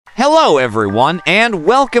Hello everyone, and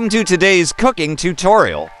welcome to today's cooking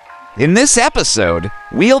tutorial. In this episode,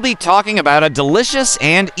 we'll be talking about a delicious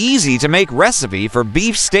and easy-to-make recipe for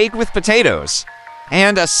beef steak with potatoes,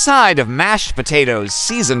 and a side of mashed potatoes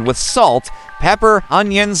seasoned with salt, pepper,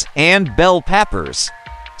 onions, and bell peppers.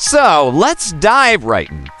 So, let's dive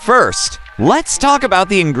right in. First, let's talk about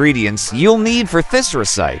the ingredients you'll need for this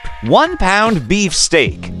recipe. 1 pound beef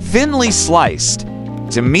steak, thinly sliced.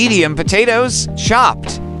 To medium potatoes,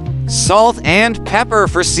 chopped. Salt and pepper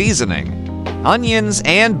for seasoning. Onions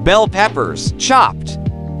and bell peppers, chopped.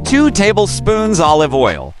 2 tablespoons olive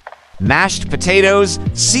oil. Mashed potatoes,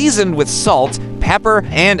 seasoned with salt, pepper,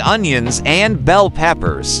 and onions and bell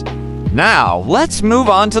peppers. Now, let's move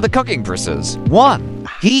on to the cooking process. 1.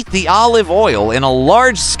 Heat the olive oil in a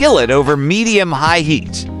large skillet over medium-high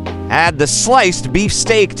heat. Add the sliced beef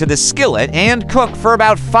steak to the skillet and cook for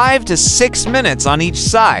about 5 to 6 minutes on each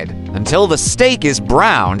side until the steak is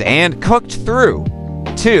browned and cooked through.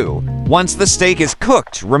 2. Once the steak is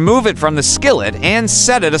cooked, remove it from the skillet and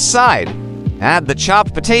set it aside. Add the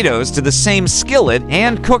chopped potatoes to the same skillet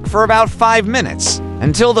and cook for about 5 minutes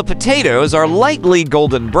until the potatoes are lightly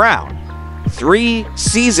golden brown. 3.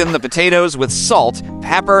 Season the potatoes with salt,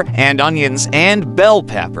 pepper, and onions and bell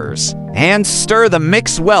peppers, and stir the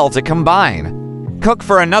mix well to combine. Cook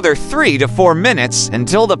for another 3 to 4 minutes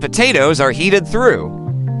until the potatoes are heated through.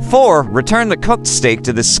 4. Return the cooked steak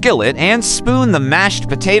to the skillet and spoon the mashed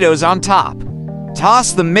potatoes on top.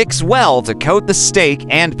 Toss the mix well to coat the steak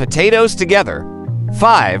and potatoes together.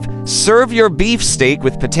 5. Serve your beef steak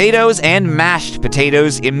with potatoes and mashed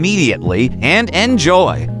potatoes immediately and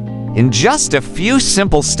enjoy. In just a few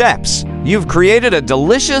simple steps, you've created a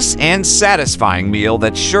delicious and satisfying meal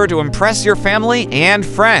that's sure to impress your family and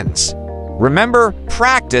friends. Remember,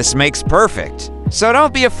 practice makes perfect. So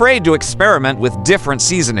don't be afraid to experiment with different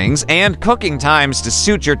seasonings and cooking times to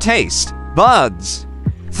suit your taste buds.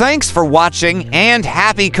 Thanks for watching and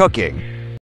happy cooking!